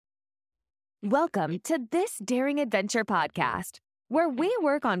Welcome to This Daring Adventure podcast, where we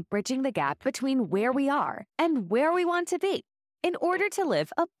work on bridging the gap between where we are and where we want to be in order to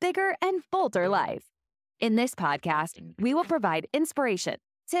live a bigger and bolder life. In this podcast, we will provide inspiration,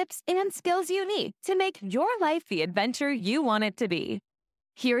 tips, and skills you need to make your life the adventure you want it to be.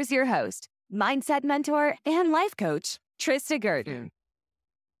 Here's your host, mindset mentor, and life coach, Trista Gurdon.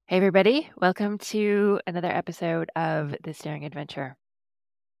 Hey, everybody. Welcome to another episode of This Daring Adventure.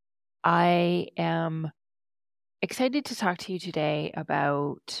 I am excited to talk to you today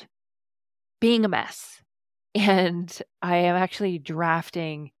about being a mess. And I am actually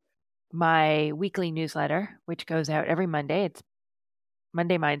drafting my weekly newsletter, which goes out every Monday. It's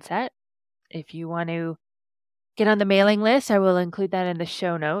Monday Mindset. If you want to get on the mailing list, I will include that in the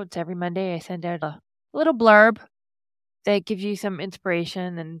show notes. Every Monday, I send out a little blurb that gives you some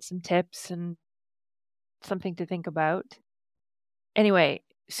inspiration and some tips and something to think about. Anyway,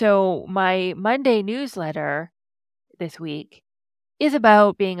 so my Monday newsletter this week is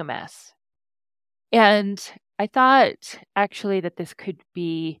about being a mess. And I thought actually that this could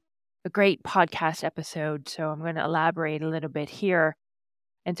be a great podcast episode. So I'm going to elaborate a little bit here.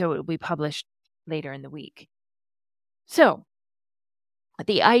 And so it will be published later in the week. So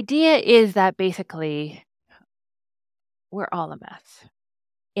the idea is that basically we're all a mess.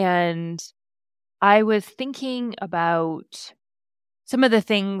 And I was thinking about some of the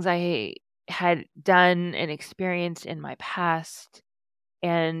things I had done and experienced in my past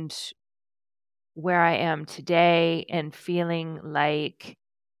and where I am today and feeling like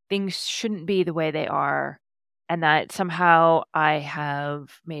things shouldn't be the way they are and that somehow I have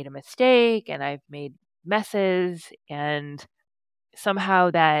made a mistake and I've made messes and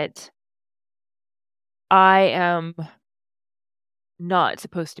somehow that I am not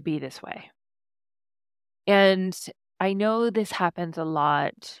supposed to be this way. And I know this happens a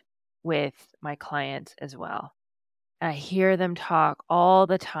lot with my clients as well. I hear them talk all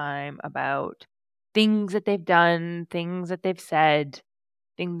the time about things that they've done, things that they've said,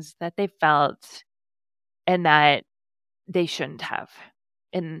 things that they felt, and that they shouldn't have.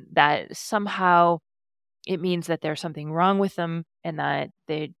 And that somehow it means that there's something wrong with them and that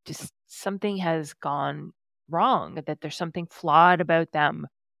they just something has gone wrong, that there's something flawed about them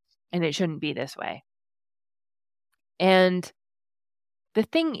and it shouldn't be this way. And the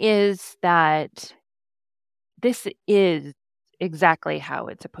thing is that this is exactly how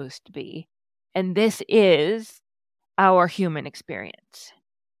it's supposed to be. And this is our human experience.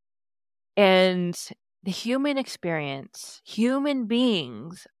 And the human experience, human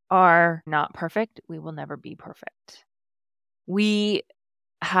beings are not perfect. We will never be perfect. We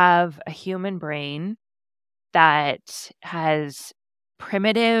have a human brain that has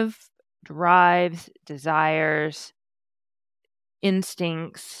primitive drives, desires,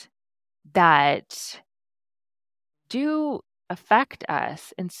 instincts that do affect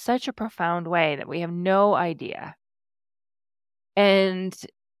us in such a profound way that we have no idea. And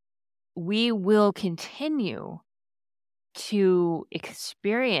we will continue to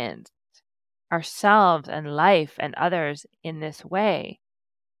experience ourselves and life and others in this way,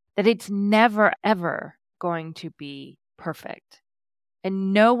 that it's never, ever going to be perfect.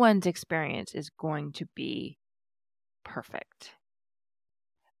 And no one's experience is going to be perfect.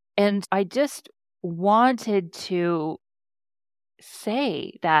 And I just wanted to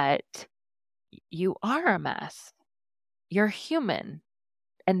say that you are a mess. You're human,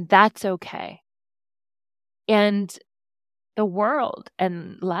 and that's okay. And the world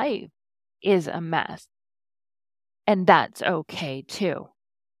and life is a mess, and that's okay too.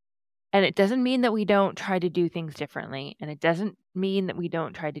 And it doesn't mean that we don't try to do things differently, and it doesn't mean that we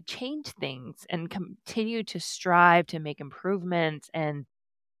don't try to change things and continue to strive to make improvements and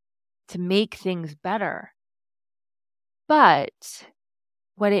to make things better. But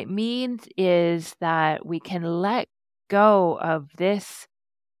what it means is that we can let go of this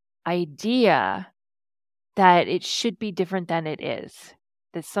idea that it should be different than it is,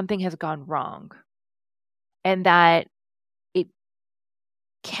 that something has gone wrong, and that it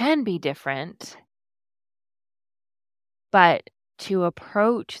can be different, but to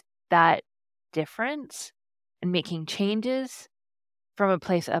approach that difference and making changes from a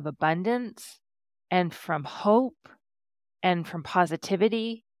place of abundance and from hope and from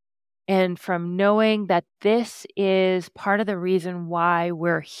positivity and from knowing that this is part of the reason why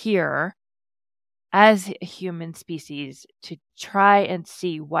we're here as a human species, to try and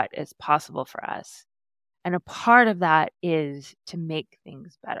see what is possible for us. And a part of that is to make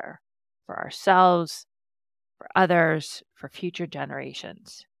things better for ourselves, for others, for future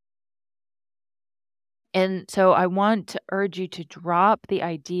generations. And so I want to urge you to drop the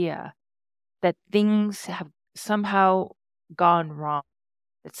idea that things have somehow gone wrong,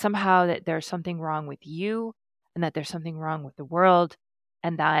 that somehow that there's something wrong with you and that there's something wrong with the world,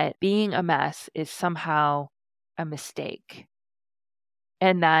 and that being a mess is somehow a mistake,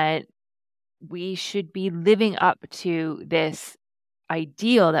 and that we should be living up to this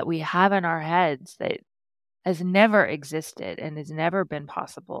ideal that we have in our heads that has never existed and has never been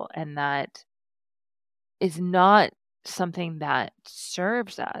possible, and that is not something that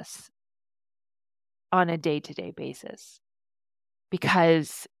serves us on a day-to-day basis,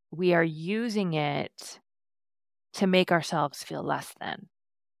 because we are using it to make ourselves feel less than.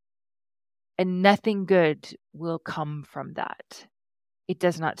 And nothing good will come from that. It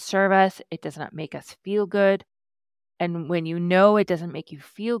does not serve us. It does not make us feel good. And when you know it doesn't make you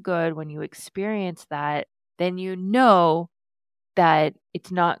feel good, when you experience that, then you know that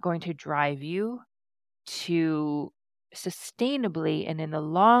it's not going to drive you to sustainably and in the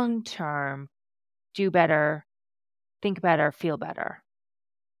long term do better, think better, feel better.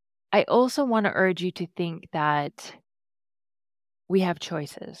 I also want to urge you to think that we have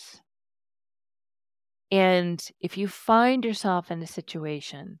choices. And if you find yourself in a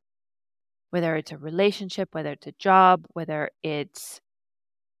situation, whether it's a relationship, whether it's a job, whether it's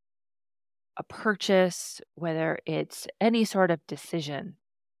a purchase, whether it's any sort of decision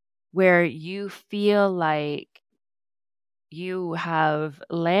where you feel like you have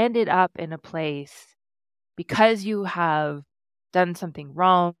landed up in a place because you have done something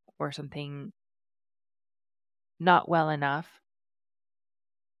wrong or something not well enough,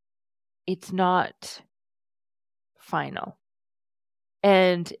 it's not final.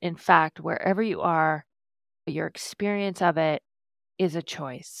 And in fact, wherever you are, your experience of it is a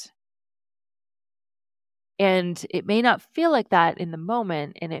choice. And it may not feel like that in the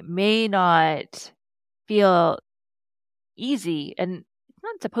moment, and it may not feel easy, and it's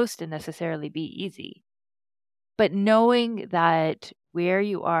not supposed to necessarily be easy. But knowing that where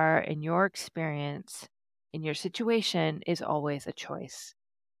you are in your experience, in your situation, is always a choice.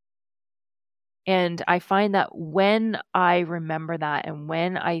 And I find that when I remember that, and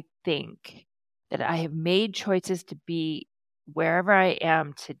when I think that I have made choices to be wherever I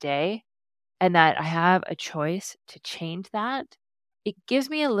am today, and that I have a choice to change that, it gives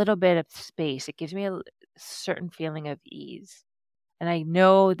me a little bit of space. It gives me a certain feeling of ease. And I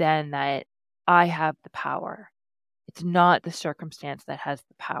know then that I have the power. It's not the circumstance that has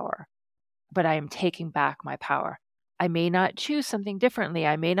the power, but I am taking back my power. I may not choose something differently.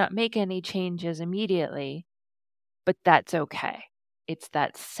 I may not make any changes immediately, but that's okay. It's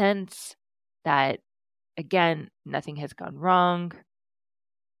that sense that, again, nothing has gone wrong.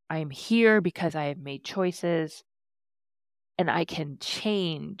 I am here because I have made choices, and I can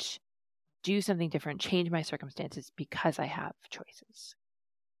change, do something different, change my circumstances because I have choices.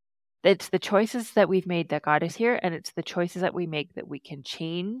 It's the choices that we've made that got us here, and it's the choices that we make that we can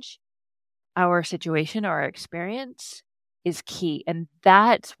change our situation or our experience is key. And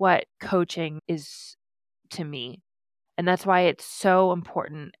that's what coaching is to me. And that's why it's so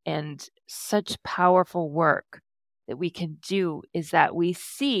important and such powerful work that we can do, is that we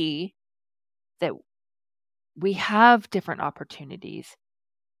see that we have different opportunities.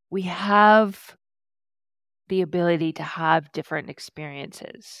 We have the ability to have different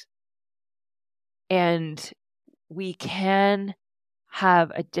experiences. And we can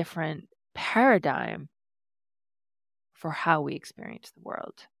have a different paradigm for how we experience the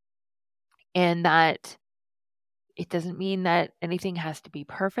world. And that it doesn't mean that anything has to be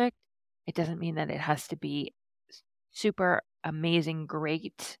perfect. It doesn't mean that it has to be super amazing,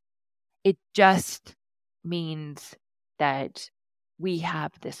 great. It just means that we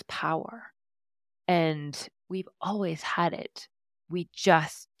have this power, and we've always had it. We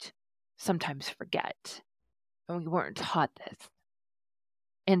just sometimes forget, and we weren't taught this.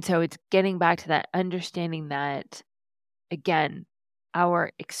 And so it's getting back to that understanding that, again,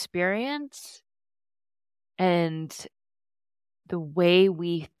 our experience and the way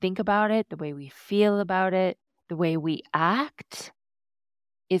we think about it, the way we feel about it, the way we act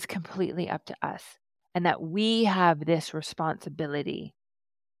is completely up to us. And that we have this responsibility.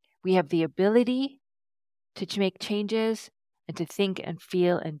 We have the ability to make changes and to think and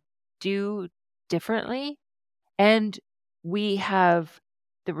feel and do differently. And we have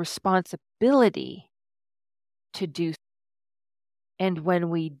the responsibility to do. And when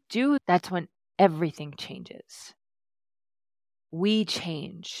we do, that's when everything changes. We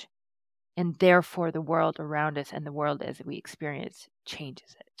change, and therefore the world around us and the world as we experience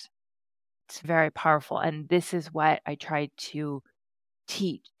changes it. It's very powerful. And this is what I try to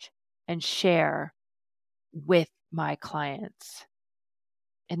teach and share with my clients.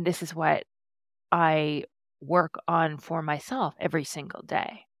 And this is what I work on for myself every single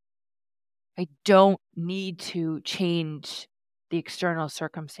day. I don't need to change the external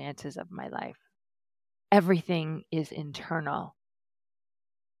circumstances of my life. Everything is internal.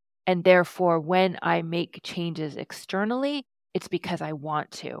 And therefore, when I make changes externally, it's because I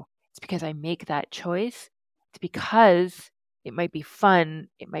want to. It's because I make that choice. It's because it might be fun.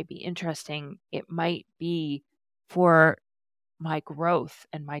 It might be interesting. It might be for my growth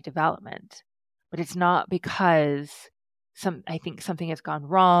and my development. But it's not because I think something has gone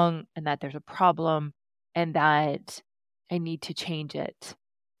wrong and that there's a problem and that I need to change it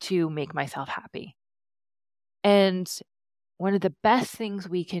to make myself happy. And one of the best things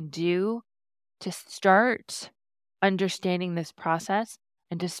we can do to start understanding this process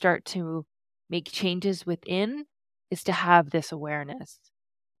and to start to make changes within is to have this awareness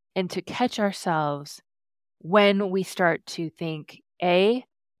and to catch ourselves when we start to think, A,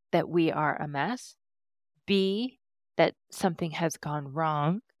 that we are a mess, B, that something has gone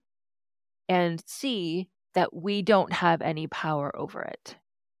wrong, and C, that we don't have any power over it.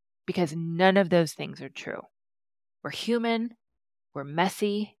 Because none of those things are true. We're human, we're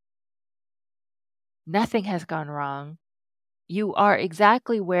messy, nothing has gone wrong. You are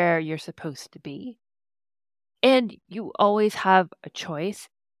exactly where you're supposed to be. And you always have a choice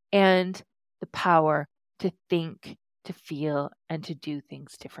and the power to think, to feel, and to do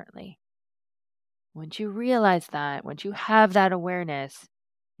things differently. Once you realize that, once you have that awareness,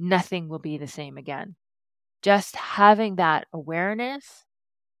 nothing will be the same again. Just having that awareness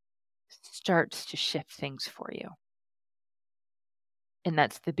starts to shift things for you. And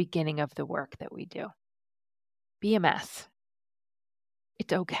that's the beginning of the work that we do. Be a mess.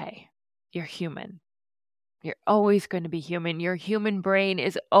 It's okay. You're human. You're always going to be human. Your human brain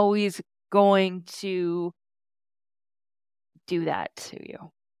is always going to do that to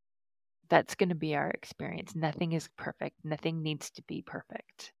you. That's going to be our experience. Nothing is perfect. Nothing needs to be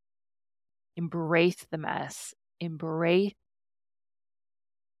perfect. Embrace the mess. Embrace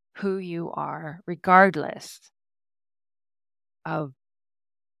who you are, regardless of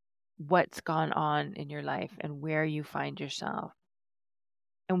what's gone on in your life and where you find yourself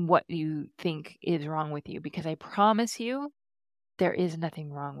and what you think is wrong with you. Because I promise you, there is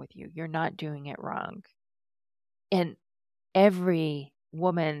nothing wrong with you. You're not doing it wrong. And every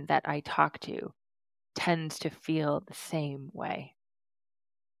woman that I talk to tends to feel the same way.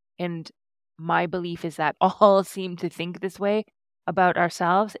 And my belief is that all seem to think this way about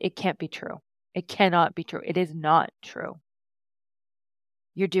ourselves. It can't be true. It cannot be true. It is not true.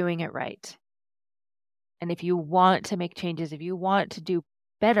 You're doing it right. And if you want to make changes, if you want to do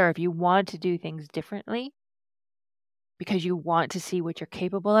better, if you want to do things differently, because you want to see what you're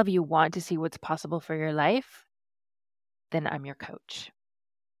capable of, you want to see what's possible for your life, then I'm your coach.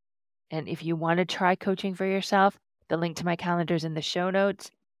 And if you want to try coaching for yourself, the link to my calendar is in the show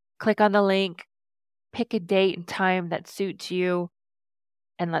notes. Click on the link, pick a date and time that suits you,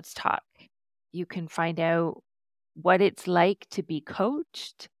 and let's talk. You can find out what it's like to be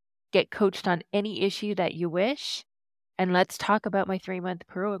coached, get coached on any issue that you wish, and let's talk about my 3-month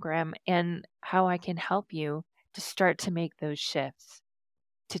program and how I can help you to start to make those shifts,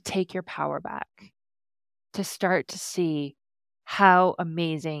 to take your power back, to start to see how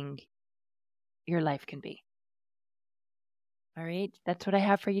amazing your life can be. All right, that's what I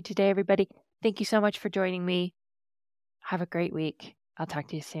have for you today, everybody. Thank you so much for joining me. Have a great week. I'll talk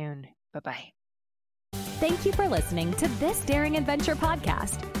to you soon. Bye-bye. Thank you for listening to This Daring Adventure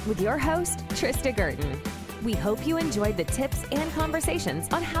podcast with your host, Trista Gurton. We hope you enjoyed the tips and conversations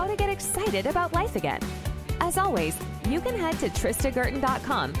on how to get excited about life again. As always, you can head to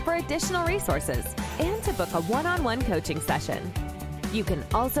tristagurton.com for additional resources and to book a one-on-one coaching session. You can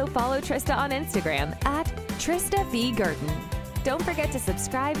also follow Trista on Instagram at Trista V. Gurton. Don't forget to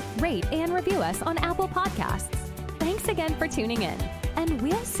subscribe, rate, and review us on Apple Podcasts. Thanks again for tuning in, and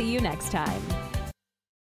we'll see you next time.